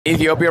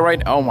Ethiopia right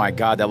now? Oh my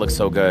god, that looks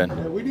so good.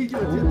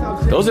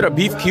 Those are the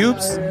beef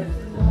cubes?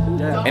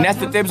 Yeah. And that's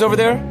the tips over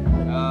there?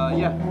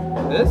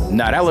 Yeah. This?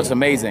 Nah, that looks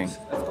amazing. It's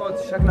called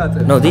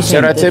shakla. No, these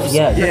Shakla tips?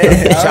 Yeah.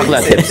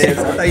 Shakla tips.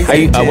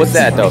 What's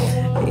that though?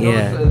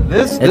 Yeah.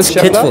 This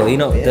kitful, you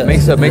know. The,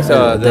 makes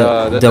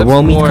the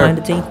raw meat kind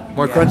of thing?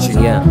 More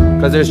crunchy. Yeah.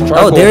 Because there's charcoal.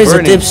 Oh, there is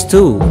burning a tips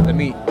too. The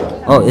meat.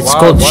 Oh, it's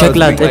called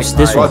shakla tips.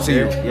 This one.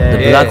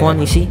 The black one,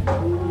 you see?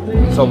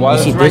 So while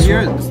you see it's this right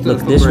here, one? it's still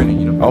Look, this burning,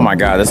 one. you know? Oh my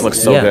god, this looks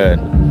so good.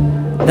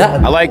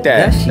 I like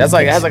that. That's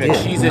like, it has like a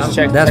cheese-ish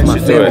check That's my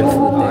texture to it. favorite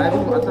food.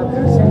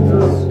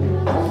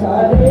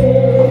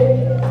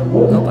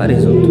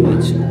 Nobody's on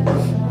Twitch.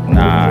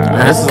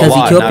 Nah, this is a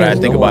lot now that I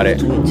think about it.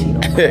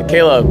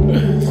 Caleb,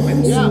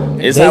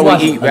 it's how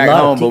we eat back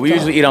home, but we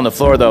usually eat on the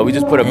floor though. We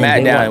just put a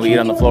mat down and we eat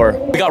on the floor.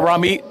 We got raw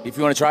meat, if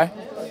you want to try.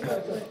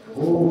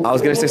 I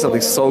was gonna say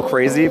something so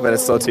crazy, but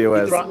it's so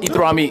TOS. Eat the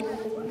raw meat.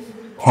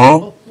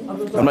 Huh?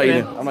 I'm not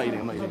eating.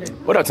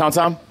 What up, Tom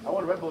Tom?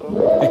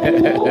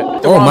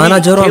 Oh,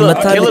 manager on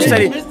Caleb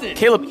said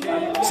Caleb,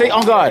 say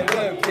on God.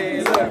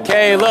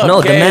 Caleb.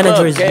 No, the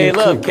manager is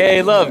Caleb.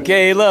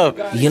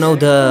 You know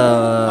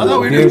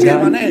the beard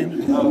guy?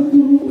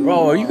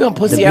 Bro, are you gonna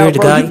pussy out,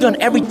 bro? You've done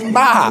everything.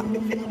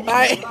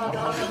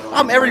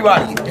 I'm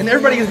everybody, and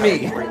everybody is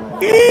me.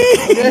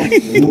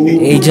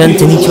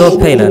 Agent in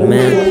Ethiopia,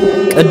 man.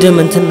 قدم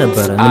እንትን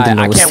ነበረ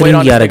ምንድነው ስትሪም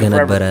እያደረገ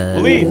ነበረ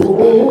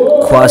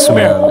ኳስ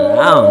ምናምን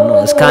I don't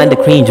know, it's kind of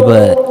cringe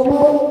but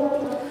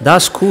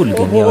that's cool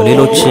ግን ያው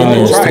ሌሎችን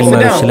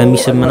ስትሪመሮች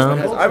ስለሚስብ ምናምን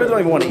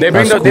They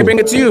bring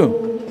it to you.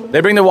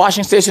 They bring the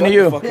washing station to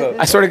you.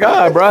 I swear to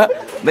God, bro.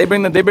 They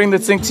bring the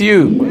sink to you.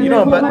 You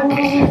know, but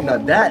not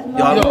that.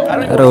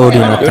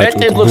 That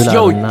thing looks,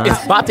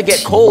 it's about to get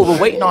cold.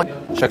 We're waiting on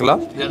Shakla?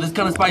 Yeah, this is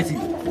kind of spicy.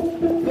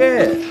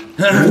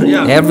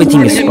 Yeah.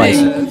 Everything is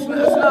spicy.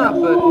 It's not,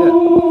 but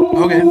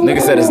yeah. Okay.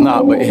 Nigga said it's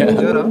not, but yeah.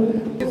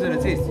 Gives it a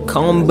taste.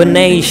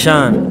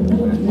 Combination.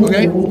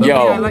 Okay. Yo.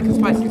 I like it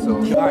spicy, so.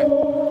 Alright.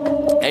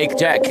 Hey,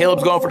 Jack,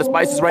 Caleb's going for the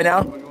spices right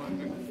now.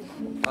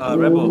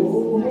 Red Bull.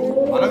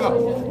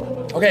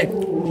 Okay.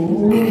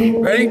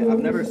 Ready?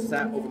 I've never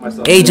sat over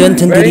myself. Agent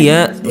እንግዲህ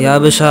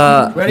የአበሻ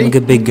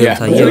ምግብ ቤት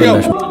ገብታ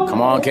እየበላሽ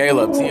Come on,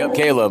 Caleb. Tee up,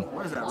 Caleb.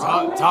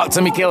 Talk to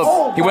me, Caleb.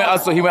 He went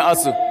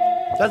hustle.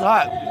 That's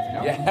hot.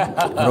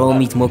 raw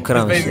meat ሞክራ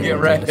መሰለኝ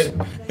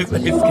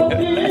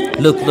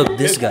Look,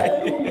 this guy.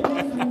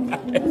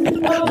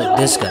 Look,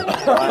 this guy.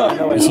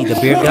 You see the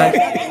beard guy?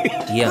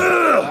 Yeah.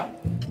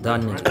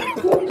 Done.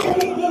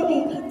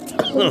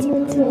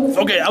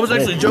 Okay, I was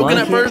actually joking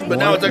at first, but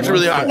now it's actually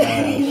really hot.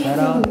 Shout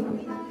out.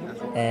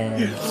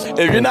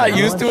 If you're not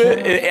used to it,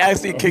 it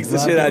actually kicks the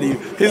shit out of you.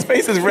 His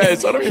face is red,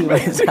 so don't be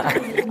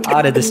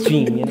out of the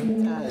stream, you know.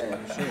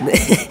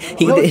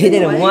 he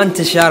didn't want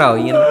to shout out,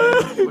 you know.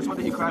 Which one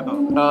did you cry about?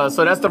 So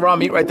that's the raw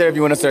meat right there. If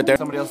you want to start there.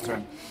 Somebody else's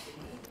turn.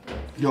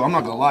 Yo, I'm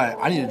not gonna lie.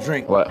 I need a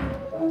drink. What?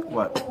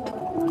 What?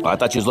 Oh, I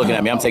thought you was looking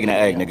at me. I'm taking an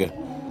egg, nigga.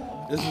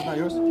 This is not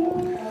yours?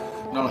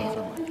 No.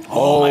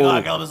 Oh my god,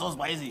 Caleb, it's so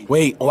spicy.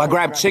 Wait. Oh, I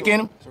grabbed chicken.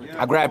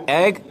 I grabbed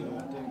egg.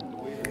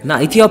 Nah,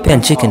 Ethiopian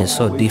chicken is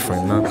so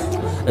different, man.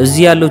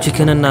 እዚህ ያለው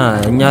chicken እና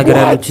እኛ ሀገር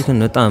ያለው chicken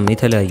በጣም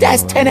የተለያየ ነው።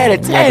 That's 10 out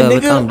of 10,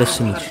 nigga. በጣም ደስ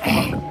የሚል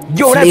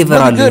Yo, that's flavor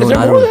really አለው good.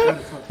 አይደል?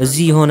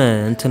 እዚህ የሆነ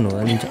እንትን ነው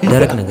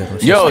ደረቅ ነገር ነው።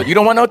 Yo, you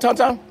don't want no Tom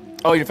Tom?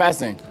 Oh, you're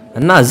fasting.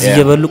 እና እዚህ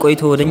እየበሉ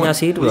ቆይቶ ወደኛ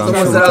ሲሄድ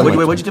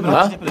What'd you dip it?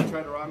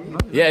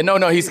 Yeah, no,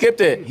 he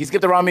skipped it. He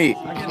skipped the raw meat.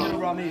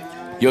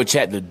 Yo,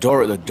 chat, the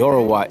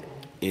Dora Watt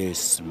is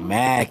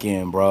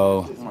smacking, bro. Oh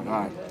my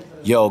god.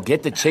 Yo, get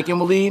the chicken,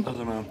 Waleed.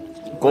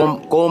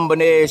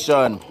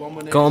 Combination.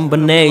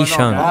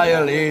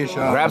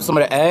 Grab some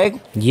of the egg.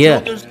 Yeah.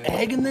 There's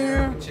egg in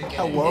there?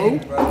 Hello?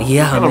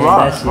 Yeah, man.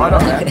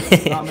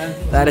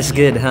 That is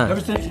good, huh?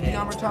 Ever since you I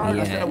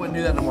said I wouldn't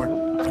do that no more.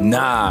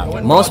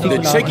 Nah. Most people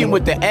the chicken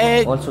with the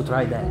egg. Also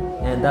try that.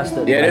 And that's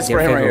the Yeah, that's for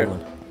him right here.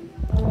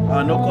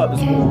 No cup is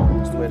cool.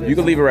 That's the way it is. You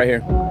can leave it right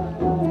here.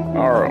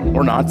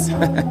 Or not.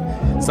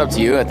 It's up to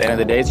you. At the end of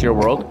the day, it's your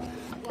world.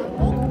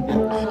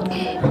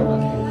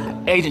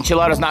 Agent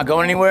Chilato's not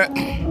going anywhere.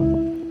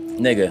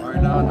 Nigga.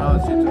 No,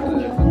 it's a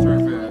turn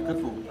for good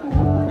food.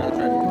 Gotta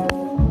try it.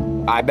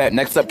 I bet.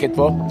 Next up,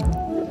 Kidfo.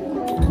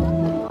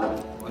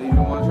 What do you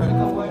want to try to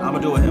go? I'm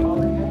gonna do it with him.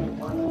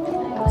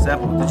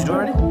 Sample. Did you do it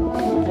already?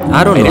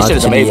 I don't know. This shit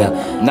is amazing.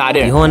 Nah, I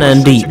didn't. የሆነ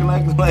እንዴ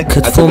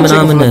ክትፎ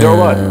ምናምን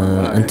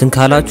እንትን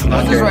ካላችሁ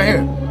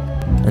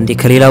እንዴ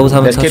ከሌላ ቦታ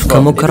መጣችሁ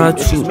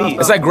ከሞከራችሁ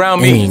It's like ground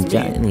meat.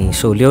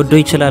 ሰው ሊወደው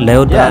ይችላል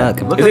ላይወደው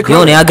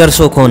የሆነ የሀገር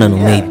ሰው ከሆነ ነው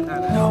ሜቢ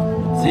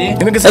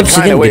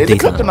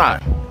It's cooked or not?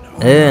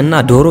 እና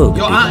ዶሮ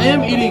Yo, I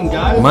am eating,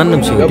 guys.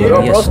 ማንም ሰው Yo,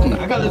 ይወደው broski.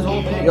 I got this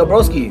whole thing. Yo,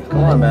 broski.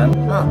 Come on, man.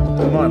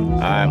 Come on.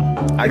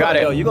 I got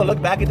it. Yo, you gonna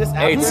look back at this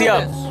Hey, after? tee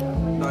up.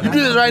 You do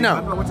this right now.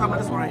 What time is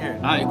this one right here?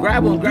 Alright,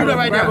 grab one. Grab that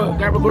right now.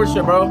 Grab a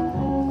gursha, bro.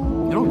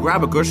 You don't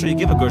grab a gursha, you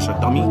give a gursha,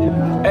 dummy.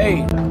 Hey.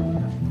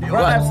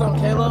 Grab some,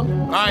 Caleb.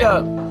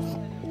 Alright.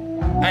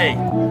 Hey.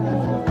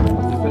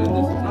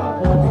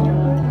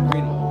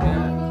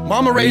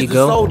 Mama raised a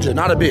soldier,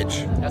 not a bitch.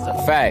 That's a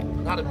fact.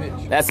 Not a bitch.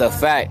 That's a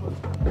fact.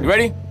 You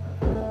ready?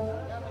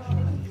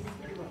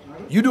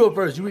 You do it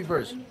first. You eat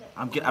first.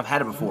 I've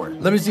had it before.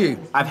 Let me see.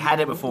 I've had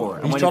it before.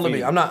 He's trolling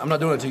me. I'm not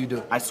doing it until you do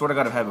it. I swear to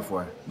God, I've had it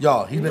before.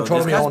 Y'all, he's been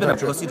trolling me all the time.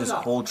 trip. Pussy this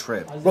whole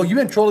trip. Bro, you've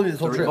been trolling me this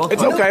whole trip.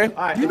 It's okay.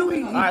 Right. You know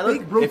he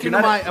big broke if you're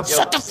into not my...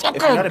 shut the fuck up.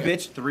 If you're not a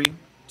bitch, 3,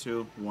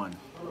 2, 1.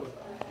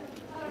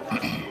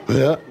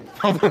 Yeah.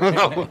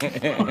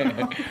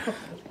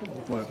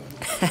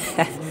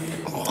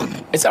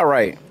 It's all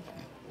right.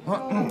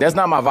 That's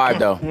not my vibe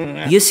though.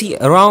 You see,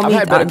 around me, I've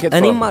had better kids,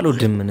 እኔም bro.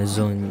 አልወድም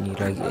እነዛውን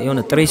የሆነ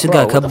ጥሬ ስጋ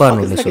ከባድ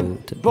ነው ለሰው።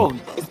 Bro,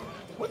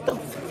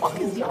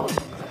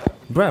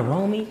 Bro,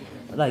 raw meat,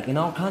 like in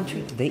our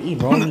country, they eat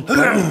raw meat.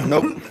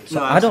 Nope. So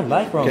I don't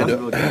like raw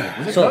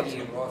meat. So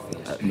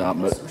Nah,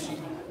 but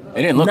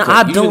it didn't look no, cooked.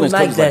 I Usually don't when it's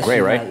like cooked, it's that like gray,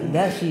 shit. right? Like,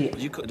 that shit.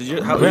 did you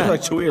how Bruh, you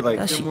like chewy or like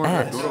that shit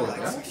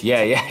ass.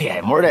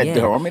 Yeah. More of that Yeah.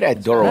 Doro. More of that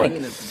Doro. Like,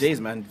 days,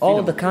 man.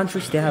 all the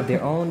countries, they have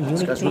their own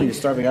unique That's really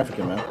things. starving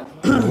African, man.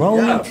 Raw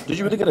meat, Did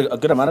you really get a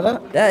good amount of that?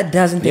 that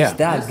doesn't taste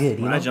Yeah. that good,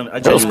 you know?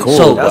 That was cool.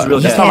 So, That was real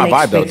you good. That's not can't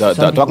my vibe, though. expect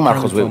The some Dog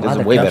Marcos people is from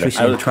other way better. countries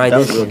to try That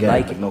this was real and good.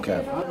 like it. No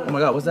cap. Oh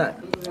my God, what's that?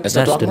 That's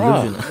That's the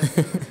Dog delusional.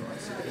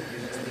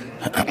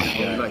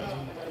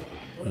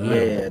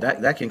 Yeah,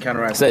 that can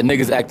counteract. Said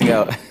niggas acting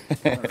out.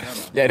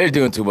 Yeah, they're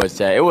doing too much,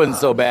 Chad. It wasn't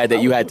so bad that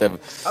you had to.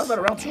 I was at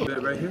around 2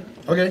 right here.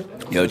 Okay.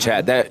 Yo,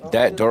 Chad,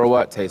 that Doro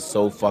what tastes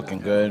so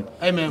fucking good.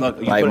 Hey, man. Look,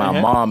 you Like put it my in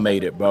here? mom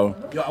made it, bro.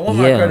 Yo, I want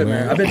my Yeah, credit, man.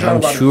 man. I've been trying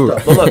I'm a lot sure.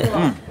 of stuff. But look,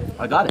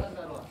 I got it.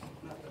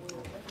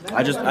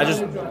 I just,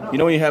 you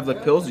know when you have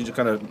like pills, you just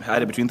kind of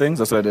hide it between things.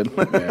 That's what I did.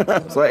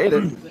 So I ate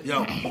it. Yo,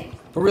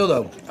 for real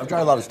though, I've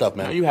tried a lot of stuff,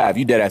 man.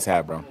 You dead ass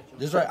have, bro.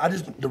 This right,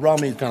 the raw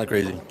meat is kind of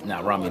crazy. Nah,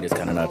 raw meat is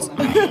kind of nuts.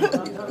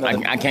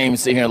 I can't even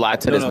sit here and lie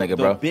to this nigga,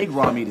 bro. The big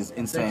raw meat is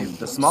insane.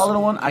 The small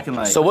little one, I can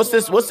like. So what's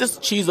this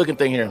cheese looking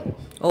thing here?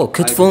 Oh,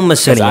 ክትፎም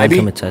መሰለኝ That's IB?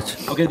 አልተመቻች።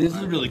 Okay, this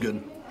is really good.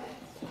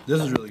 This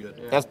is really good.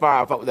 That's fire.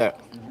 I fuck with that.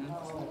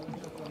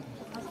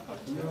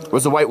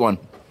 What's the white one?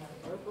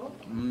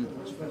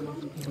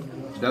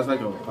 That's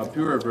like a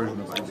purer version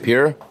of ice.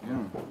 Pure?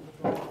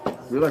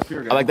 We like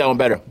pure, I like that one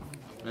better.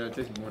 Yeah, it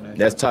tastes more nice.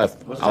 That's tough.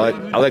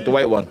 I like the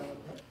white one.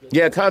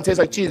 Yeah, it kind of tastes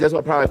like cheese. That's why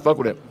I probably fuck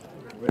with it.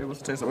 Wait, what's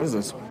the taste? What is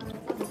this?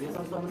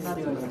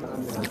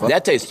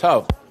 That tastes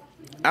tough.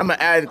 I'm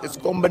gonna add this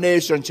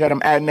combination, Chad.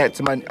 I'm adding that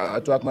to my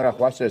tuak marach.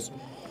 Watch this.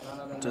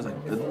 Tastes like,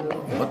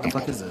 what the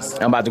fuck is this?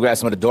 I'm about to grab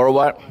some of the Doro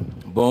what.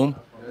 Boom.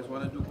 You guys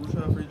want to do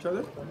kusha for each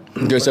other?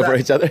 Do stuff for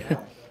each other.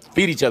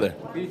 Feed each other.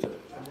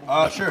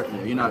 Sure.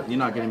 Yeah,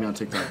 you're not getting me on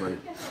TikTok, buddy.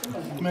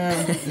 Man,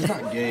 it's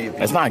not gay.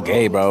 It's not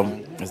gay, bro.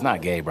 It's not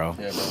gay, bro.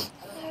 Yeah, bro.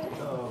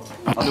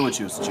 I'll do it with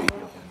you, Sachi.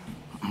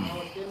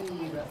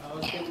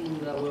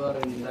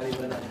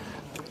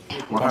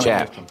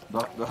 Chat.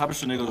 The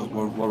Habesha niggas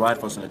will ride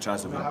for us in the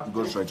chest and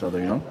go to each other,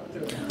 you know?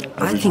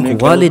 I think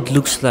Walid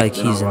looks like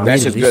he's a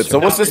That's Middle just good. So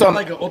Eastern. what's this on?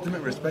 Like an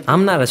ultimate respect.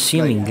 I'm not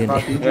assuming ግን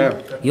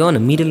የሆነ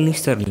ሚድል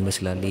ኢስተርን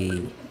ይመስላል ይሄ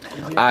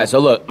Alright, so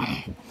look.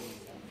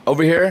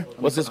 Over here,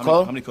 what's this How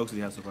called? many cokes do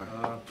you have so far?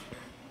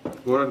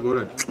 Gorad.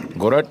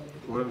 Gorod?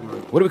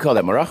 What do we call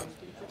that, marach?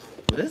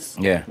 This?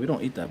 Yeah. We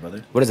don't eat that, brother.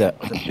 What is that?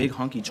 It's a big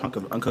hunky chunk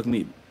of uncooked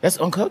meat. That's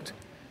uncooked?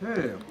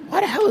 Hey. Why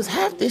the hell is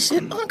half this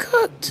shit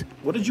uncooked?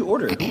 What did you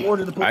order? Who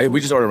ordered the We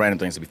just ordered random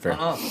things, to be fair.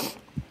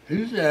 Who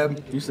said?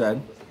 You said.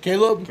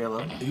 Caleb?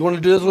 You want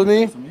to do this with me?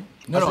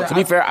 No, to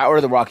be fair, I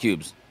ordered the raw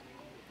cubes.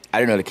 I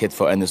didn't know the kids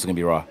thought, and this was going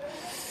to be raw.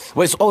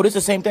 Wait, so, this is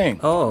the same thing.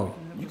 oh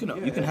You can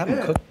have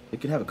it cooked. You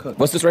can have it cooked.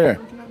 What's this right here?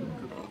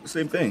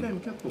 Same thing.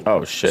 Oh,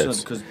 shit.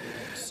 Because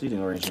seating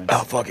arrangement.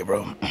 Oh, fuck it, bro.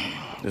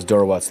 This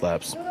Doro Watt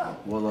slaps.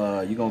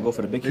 Well, you gonna go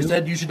for the big They cube?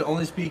 said you should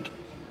only speak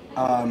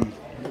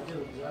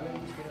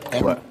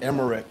What?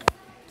 Amharic.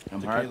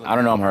 I'm hard. I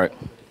don't know, I'm hurt.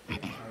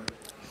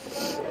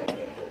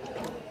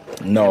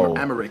 No.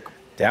 Amharic.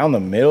 Down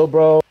the middle,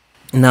 bro?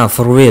 እና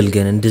ፎር ሪል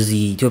ግን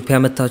እንደዚህ ኢትዮጵያ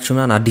መታችሁ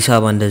ምናምን አዲስ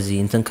አበባ እንደዚህ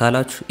እንትን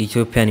ካላችሁ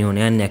ኢትዮጵያን የሆነ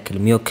ያን ያክል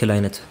የሚወክል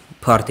አይነት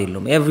ፓርት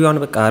የለውም። ኤቭሪዋን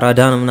በቃ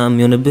አራዳን ምናምን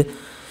የሚሆንብህ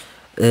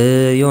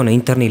የሆነ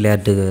ኢንተርኔት ላይ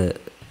ያደገ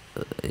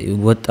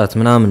ወጣት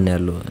ምናምን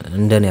ያለው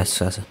እንደኔ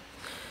አስተሳሰብ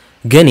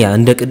ግን ያ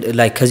እንደ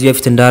ላይክ ከዚህ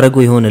በፊት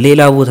እንዳደረገው የሆነ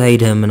ሌላ ቦታ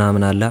ሄደህ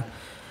ምናምን አላ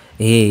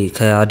ይሄ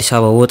ከአዲስ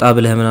አበባ ወጣ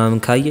ብለህ ምናምን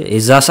ካየ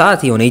የዛ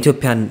ሰዓት የሆነ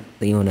ኢትዮጵያን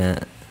የሆነ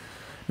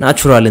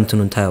ናቹራል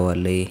እንትኑን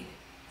ታየዋለህ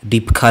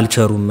ዲፕ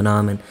ካልቸሩ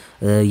ምናምን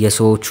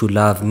የሰዎቹ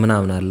ላቭ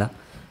ምናምን አላ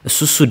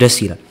እሱ ደስ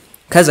ይላል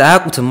ከዛ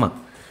አያውቁትማ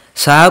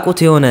ሳያውቁት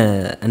የሆነ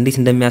እንዴት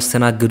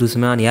እንደሚያስተናግዱት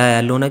ምናምን ያ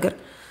ያለው ነገር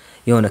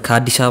የሆነ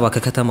ከአዲስ አበባ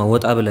ከከተማ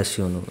ወጣ ብለህ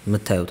ሲሆን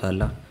የምታዩት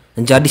አላ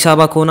እንጂ አዲስ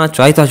አበባ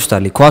ከሆናችሁ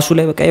አይታችሁታል ኳሱ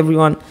ላይ በቃ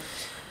ኤቭሪዋን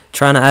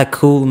trying to act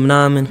cool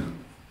ምናምን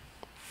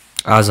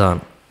አዛን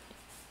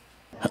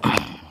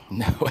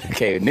No,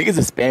 okay, niggas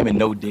are spamming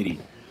no Diddy.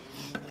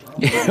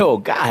 Yo,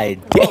 god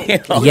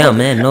damn. yeah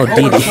man no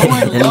Diddy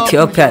in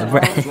Ethiopia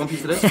bro One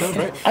piece of this,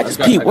 right? I just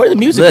peep. Where'd the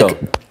music look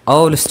go?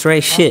 all the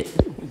straight shit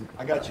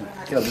I got you.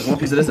 Caleb, just one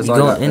piece of this. That's You all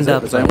I gonna got. end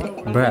up That's all I like,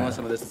 got. I bruh. want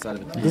some of this inside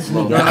of it. This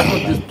All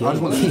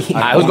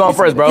right, who's going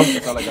first, bro?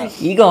 That's all I got.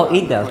 You gonna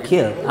eat that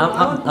kill.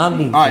 I'm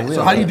being All right, for so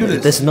real. how do you do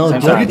this? There's no So I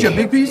joke. get you a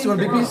big piece? You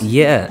want a big piece?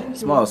 Yeah,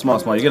 Small.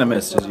 You're gonna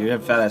miss. You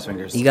have fat ass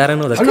fingers. you gotta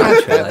know the I got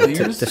culture fat like,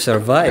 fingers. to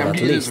survive Yeah, I'm at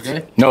getting this, least.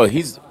 okay? No,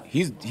 he's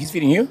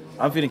feeding you.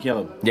 I'm feeding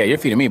Caleb. Yeah, you're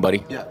feeding me,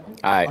 buddy. Yeah.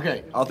 All right.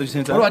 Okay. All three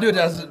same What time. do I do with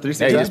that? Three Yeah,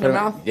 same you time. just put it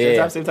mouth?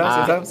 Yeah.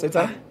 Same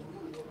time.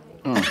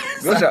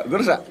 Good shot.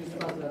 Good shot.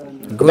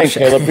 Thanks,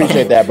 Caleb.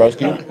 Appreciate that,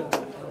 broski.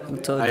 Who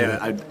told you?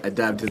 I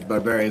dabbed his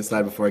barbarian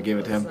side before I gave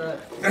it to him.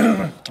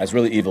 That's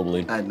really evil,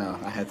 Lee. I know.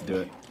 I had to do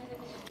it.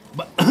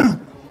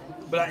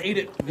 But I ate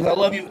it because I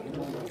love you.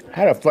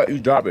 How the fuck you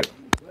drop it?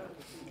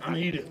 I'm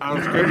gonna eat it. I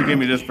was scared you gave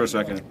me this for a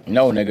second.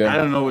 No, I nigga.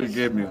 don't know what he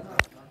gave me.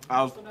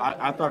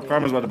 I thought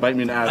Karma was about to bite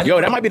me in the ass.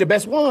 Yo, that might be the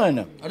best one.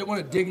 I didn't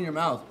want to dig in your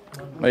mouth.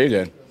 No, you're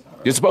good.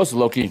 You're supposed to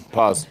low key.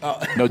 Pause.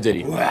 No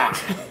Diddy. Are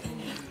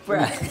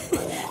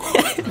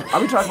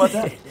we talking about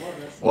that?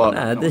 Well,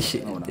 Nah, this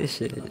shit.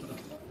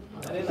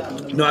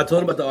 No, I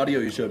told him about the audio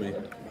you showed me.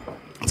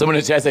 someone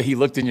in the chat said he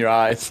looked in your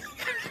eyes.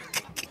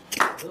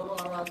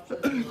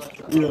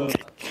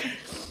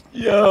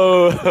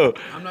 Yo.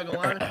 I'm not gonna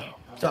lie.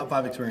 Top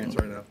 5 experience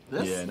right now.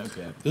 Yeah, no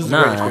cap. This is a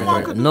great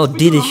experience. Nah, no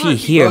did she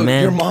here, Bro,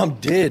 man. Your mom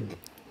did.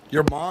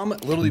 Your mom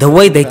literally. The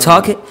way they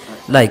talk it,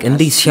 like in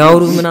these shower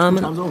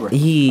room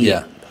he.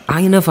 Yeah.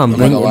 I know if I'm not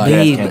gonna lie.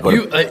 big. Yeah,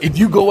 You, if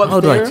you go How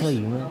do I upstairs tell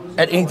you, man?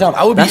 at any time,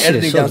 I would be That shit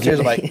is editing so downstairs.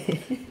 good. Like,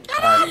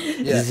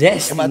 yeah.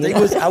 Zesty, And my thing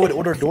was, I would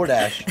order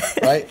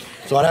DoorDash, right?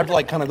 So I'd have to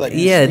like kind of like.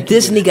 Yeah, sneak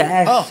this in it. nigga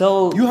acts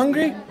so. You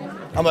hungry?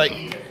 I'm like,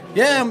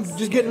 yeah, I'm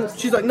just getting.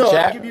 She's like, no, I'll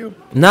Chat. give you.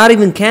 Not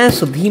even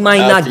canceled. He might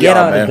not to get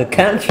y'all, out man. of the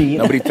country. You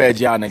know? Nobody fed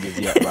y'all niggas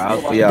yet, bro.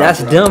 I'll for y'all.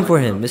 That's dumb for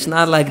him. It's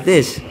not like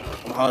this.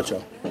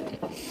 Hacho.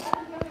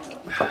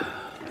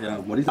 Yeah,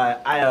 what is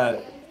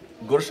I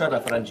Gorsha da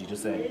Frangi,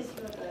 just saying.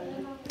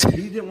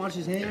 He didn't wash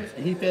his hands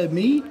and he fed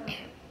me?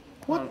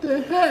 What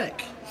the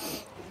heck?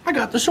 I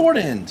got the short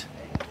end.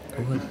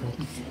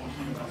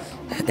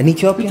 In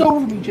Ethiopia, It's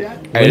over me,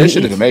 Jack. Hey, this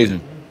shit is amazing.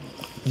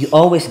 you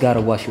always gotta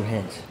wash your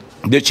hands.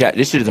 This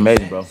shit is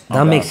amazing, bro.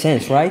 That makes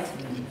sense, right?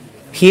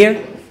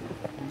 Here,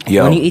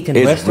 Yo, when you eat in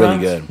it's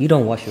restaurants, really good. you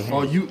don't wash your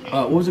Oh, hands. you,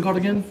 what was it called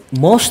again?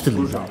 Most of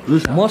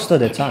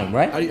the time,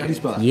 right? How do you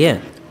spell that? Yeah.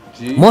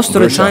 Most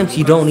of the times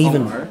you don't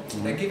even.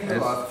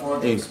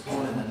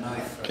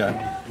 Okay.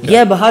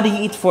 Yeah, but how do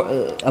you eat for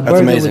a burger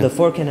amazing. with a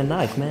fork and a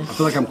knife, man? I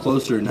feel like I'm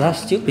closer now.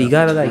 That's stupid. You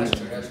gotta like.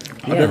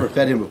 I've never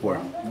fed him before.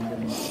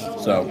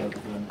 So,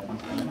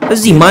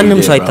 እዚህ ማንም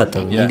ሰው bro.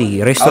 አይታጠብም። Yeah. እንዲህ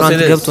I'll ሬስቶራንት say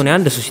this. ገብቶ ነው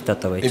አንድ ሰው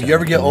ሲታጠብ if አይቻልም። you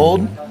ever get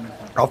old,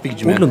 I'll feed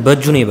you, ሁሉም man.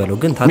 በእጁ ነው የበለው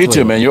ግን Me ታጥቦ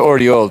too, man. You're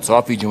already old, so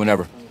I'll feed you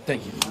whenever.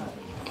 Thank you.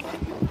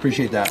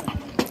 Appreciate that.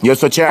 Yo,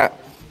 so chat.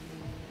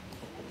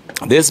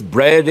 This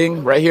breading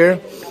right here,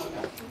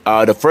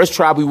 the first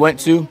tribe we went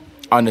to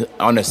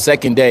on the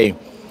second day,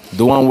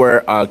 the one where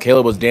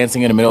Caleb was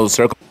dancing in the middle of the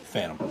circle.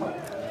 Phantom.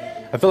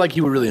 I feel like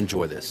he would really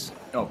enjoy this.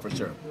 Oh, for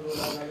sure.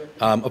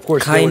 Of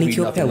course, Kai there in would be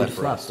Ethiopia nothing would left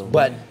for flop, us. though.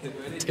 But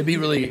it'd be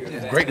really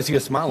great to see a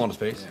smile on his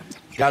face.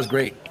 Guy's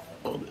great.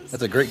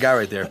 That's a great guy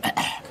right there.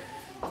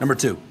 Number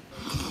 2,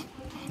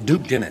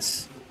 Duke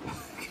Dennis.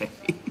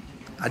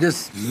 I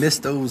just miss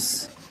those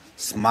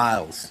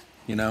smiles.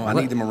 You know, I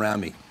need them around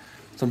me.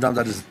 Sometimes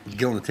I just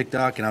get on the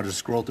TikTok and I'll just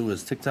scroll through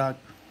his TikTok.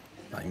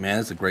 Like, man,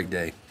 it's a great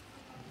day.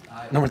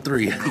 Number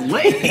 3. Number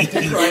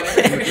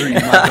 3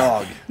 is my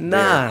dog.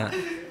 Nah.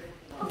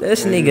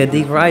 This nigga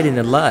deep riding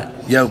a lot.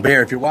 Yo, Bear,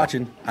 if you're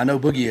watching, I know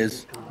Boogie is.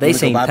 They Wanna go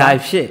saying bye-bye?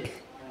 type shit.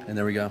 And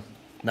there we go.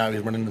 Now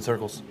he's running in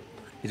circles.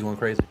 He's going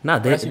crazy. Nah,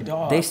 That's your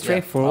dog. they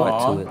straightforward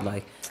Aw. to it.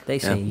 Like they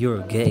saying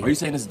you're gay. Are you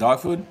saying this is dog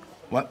food?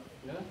 What?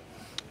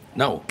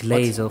 No.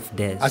 Glaze of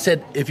death. I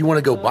said if you want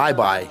to go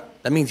bye-bye,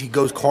 that means he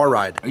goes car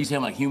ride. Are you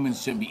saying like humans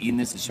shouldn't be eating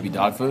this? It should be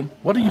dog food?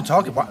 What are you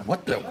talking about?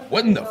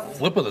 What in the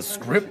flip of the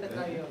script?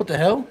 What the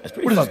hell? That's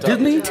pretty What is fucked this, up.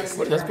 Disney?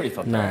 That's pretty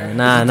fucked up.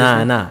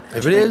 Nah.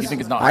 If it is, You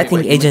think it's not? I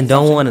think Agent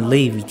don't want to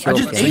leave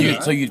Ethiopia. just ate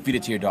it. So you'd feed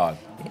it to your dog?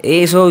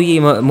 ሰውዬ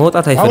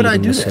መውጣት Why would I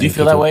አይፈልግም do that? Do you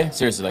feel that way?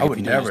 Seriously, like I if would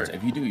you do, never.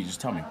 if you do, you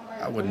just tell me.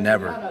 I would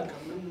never.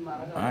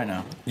 All right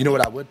now. You know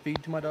what I would feed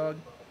to my dog?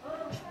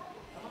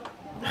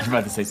 I was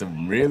about to say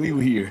something really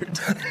weird.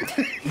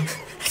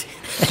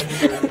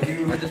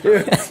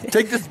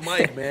 Take this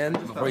mic, man.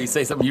 Before you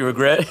say something you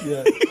regret.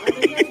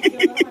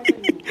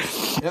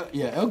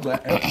 Yeah, I'm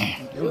glad.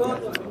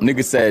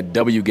 Nigga said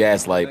W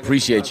gaslight.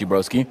 Appreciate you,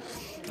 broski.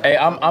 Hey,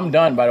 I'm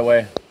done, by the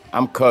way.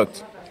 I'm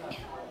cooked.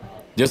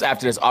 Just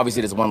after this,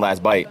 obviously, there's one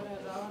last bite.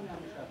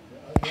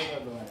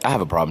 I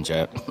have a problem,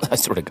 chat. I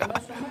swear to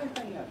God.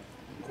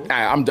 All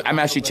right, I'm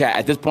actually, chat.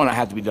 At this point, I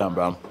have to be done,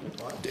 bro.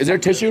 Is there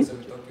tissue?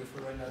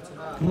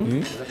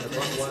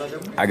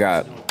 Mm-hmm. I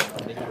got.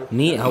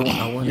 Me, I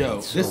want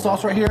Yo, this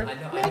sauce right here.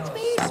 Makes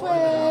me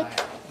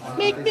sweat,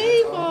 make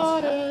me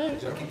water,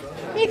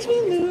 makes me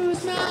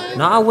lose my.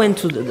 No, I went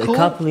to a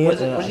couple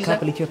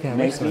Ethiopian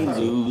restaurants.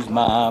 Lose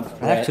my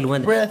I actually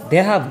went. They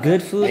have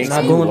good food. Makes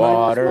Not me going.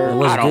 water. It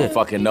was I don't good.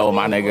 fucking know,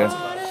 my nigga.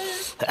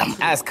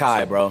 Ask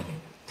Kai, bro.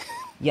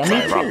 Yeah, me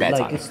too. bad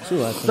Like timing. it's two.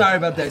 I think. Sorry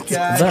about that,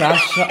 guys.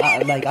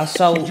 But I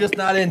saw Just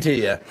not into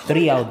you.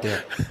 3 out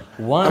there.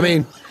 One. I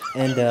mean,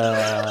 and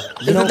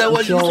you isn't know that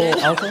what you Itio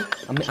said? Auto?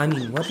 I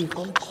mean, what do you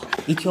call it?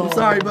 Itio. I'm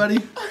sorry, buddy.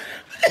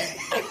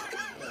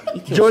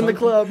 Itio Join the something.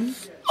 club.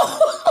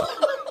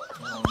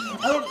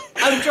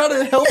 I'm trying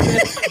to help you.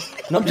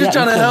 I'm just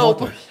trying to help.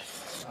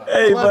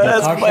 Hey, but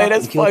that's car funny. shop,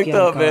 That's Ethiopian fucked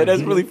up, car man. That's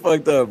dealer. really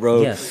fucked up,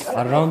 bro. Yes,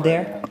 around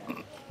there.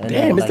 And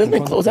Damn, it doesn't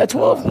in close front at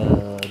of 12.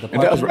 the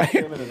It does,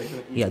 parking.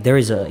 right? Yeah, there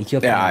is a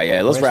Ethiopian.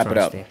 Yeah, let's wrap it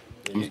up.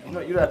 restaurants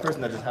there. You're that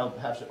person that just have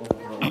shit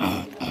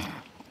over.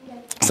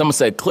 Someone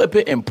said, clip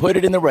it and put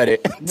it in the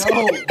Reddit. No.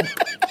 I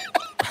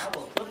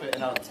will clip it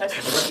and I'll text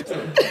it directly to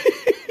him.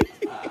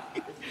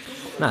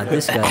 Nah,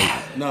 this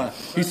guy. Nah,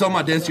 he saw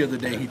my dance the other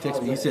day. He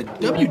texted me. He said,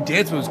 "W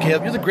dance moves,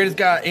 Caleb. You're the greatest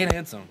guy and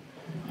handsome."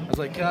 I was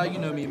like, you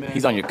know me, man."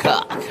 He's on your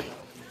cock.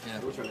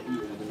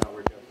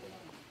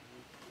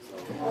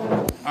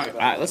 All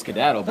right, let's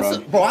skedaddle, bro.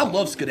 Bro, I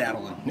love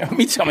skedaddling.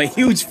 Me too, I'm a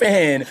huge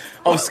fan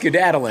of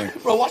skedaddling.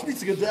 Bro, watch me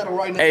skedaddle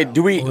right now. Hey,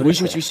 we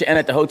should end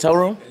at the hotel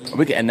room? Or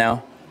we can end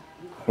now.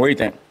 What do you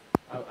think?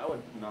 I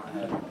would not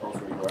have a pulse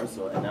where you are,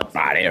 so and now.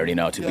 Ah, they already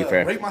know, to be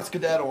fair. Rate my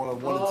skedaddle on a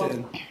 1 to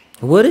 10.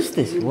 What is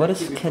this? What is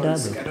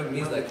Kedado?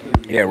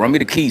 Yeah, run me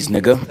the keys,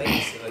 nigga.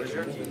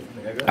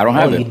 I don't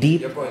have Oh, it. you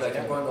deep? All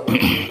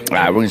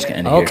right, we're just gonna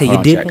end it Okay, here. you Hold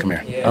on, did. Jack, come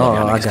here. Oh,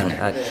 Yeah, I niggas, got come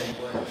it.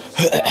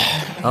 here.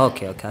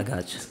 Okay, I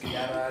got you.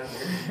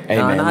 Hey,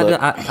 No, man, no,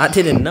 look, I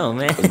didn't know,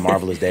 man. it was a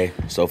marvelous day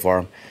so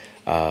far.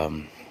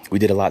 We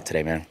did a lot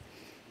today, man.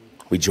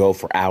 We drove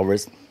for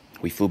hours.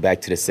 We flew back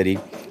to the city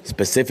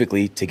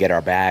specifically to get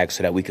our bag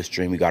so that we could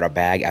stream. We got our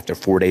bag after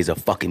 4 days of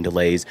fucking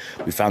delays.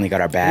 We finally got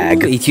our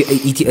bag.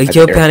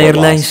 Ethiopian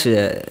Airlines.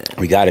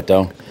 We got it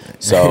though.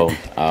 So,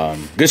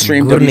 good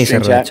stream, W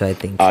stream chat. I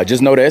think.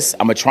 Just know this,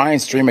 I'm gonna try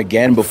and stream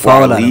again before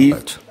I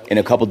leave in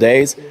a couple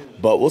days,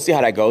 but we'll see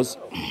how that goes.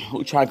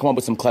 We'll try and come up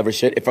with some clever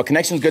shit. If our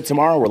connection's good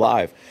tomorrow, we're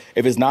live.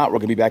 If it's not, we're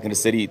gonna be back in the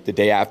city the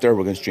day after.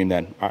 We're gonna stream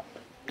then. All right.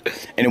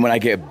 And then when I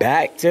get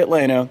back to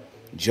Atlanta,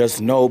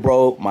 just know,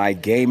 bro, my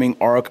gaming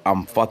arc,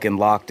 I'm fucking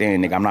locked in,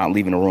 nigga. I'm not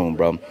leaving the room,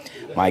 bro.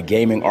 My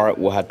gaming arc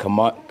will have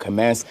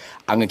commenced.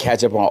 I'm gonna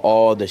catch up on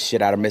all the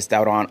shit I missed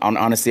out on.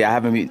 Honestly, I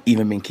haven't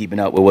even been keeping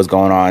up with what's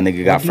going on.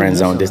 Nigga got friend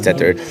zone, this, that,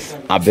 third.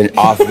 I've been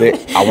off of it.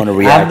 I want to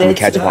react and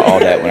catch up on all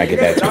that when I get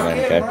back to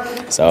Atlanta, okay?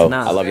 So,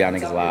 I love y'all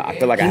niggas a lot. I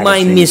feel like I haven't might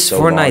streamed miss so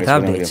long. Fortnite It's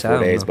only been updates, 4 I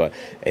don't days, know. but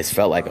it's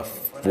felt like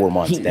 4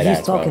 months. He's Dead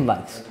ass, talking bro.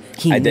 like.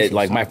 I did.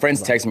 Like, my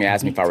friends text me,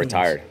 asked me if I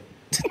retired.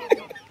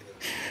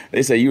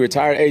 They said, you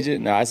retired,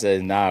 agent? No, I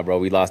said, nah, bro,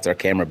 we lost our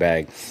camera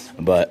bag.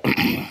 But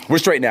we're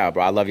straight now,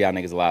 bro. I love y'all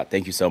niggas a lot.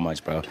 Thank you so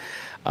much, bro.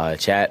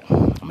 Chat, I'm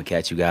going to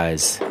catch you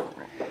guys.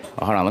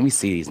 Oh, hold on, let me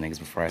see these niggas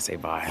before I say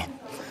bye.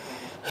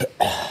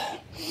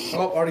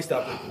 Oh, already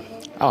stopped it.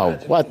 Oh,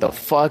 what the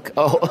fuck?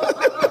 Oh.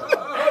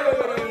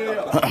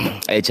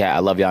 Hey, chat, I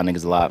love y'all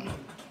niggas a lot.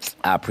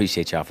 I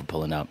appreciate y'all for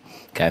pulling up,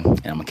 okay? And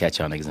I'm going to catch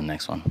y'all niggas in the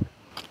next one.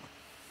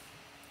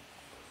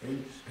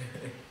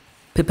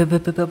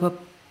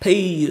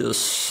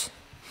 Peace.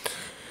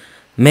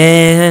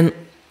 Man,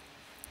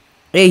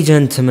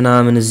 ኤጀንት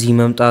ምናምን እዚህ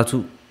መምጣቱ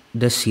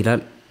ደስ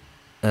ይላል።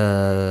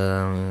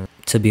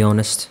 to be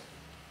honest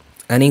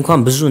እኔ እንኳን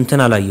ብዙ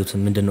እንትን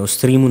አላየሁትም። ምንድነው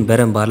ስትሪሙን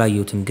በደንብ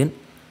አላየሁትም፣ ግን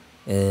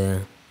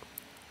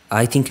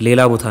አይ ቲንክ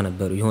ሌላ ቦታ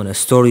ነበር የሆነ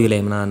ስቶሪ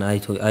ላይ ምናምን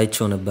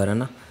አይቼው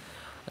ነበርና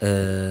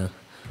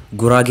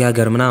ጉራጌ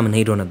ሀገር ምናምን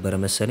ሄዶ ነበር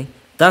መሰለኝ።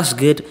 that's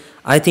good.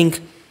 I think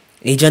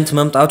ኤጀንት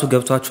መምጣቱ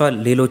ገብቷቸዋል።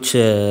 ሌሎች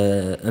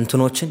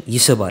እንትኖችን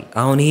ይስባል።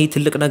 አሁን ይሄ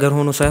ትልቅ ነገር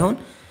ሆኖ ሳይሆን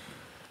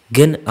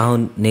ግን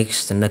አሁን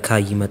ኔክስት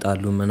ነካይ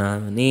ይመጣሉ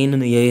ምናምን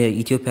ይሄንን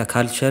የኢትዮጵያ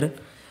ካልቸርን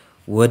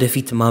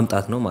ወደፊት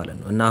ማምጣት ነው ማለት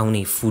ነው። እና አሁን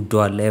ይሄ ፉድ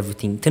አለ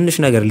ኤቭሪቲንግ ትንሽ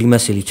ነገር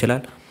ሊመስል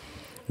ይችላል፣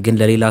 ግን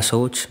ለሌላ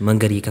ሰዎች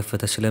መንገድ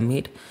እየከፈተ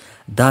ስለሚሄድ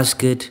that's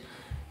good።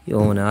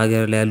 የሆነ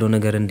ሀገር ላይ ያለው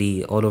ነገር እንዲ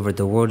all over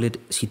the world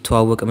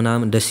ሲተዋወቅ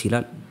ምናምን ደስ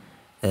ይላል።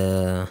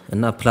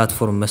 እና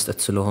ፕላትፎርም መስጠት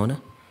ስለሆነ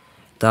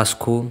that's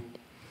cool.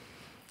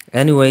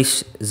 anyways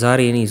ዛሬ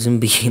እኔ ዝም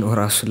ብዬ ነው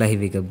ራሱ ላይቭ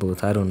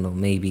የገባሁት። I don't know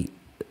maybe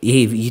ይሄ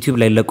ዩቲዩብ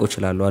ላይ ለቆ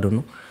ይችላል I don't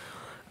know።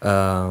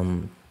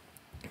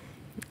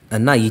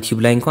 እና ዩቲዩብ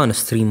ላይ እንኳን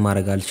ስትሪም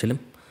ማድረግ አልችልም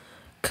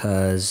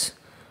cuz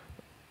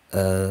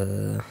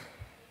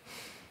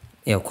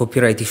ያው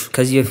ኮፒራይት ኢሹ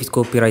ከዚህ በፊት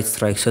ኮፒራይት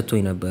ስትራይክ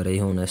ሰጥቶኝ ነበር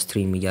የሆነ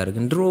ስትሪም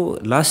እያደረግን ድሮ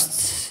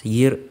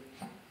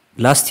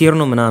ላስት ይር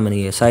ነው ምናምን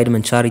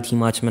የሳይድመን ቻሪቲ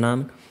ማች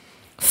ምናምን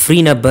ፍሪ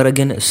ነበረ፣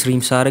 ግን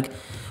ስትሪም ሳደርግ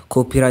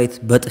ኮፒራይት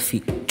በጥፊ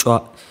ጫ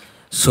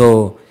ሶ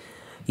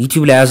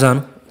ዩቲዩብ ላይ ያዛ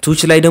ነው።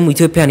 ትዊች ላይ ደግሞ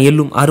ኢትዮጵያን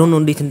የሉም። I don't know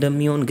እንዴት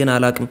እንደሚሆን ግን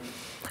አላቅም።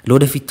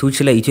 ለወደፊት ትዊች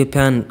ላይ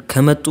ኢትዮጵያን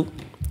ከመጡ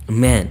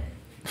man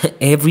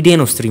every day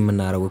ነው ስትሪም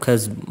እናደርገው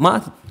cuz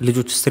ማት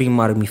ልጆች ስትሪም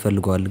ማድረግ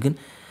የሚፈልጓል፣ ግን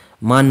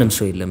ማንም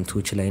ሰው የለም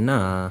ትዊች ላይና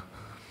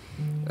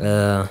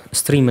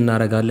ስትሪም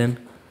እናደርጋለን።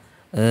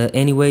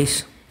 anyways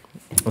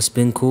it's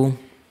been cool.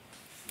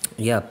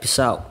 Yeah, peace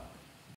out.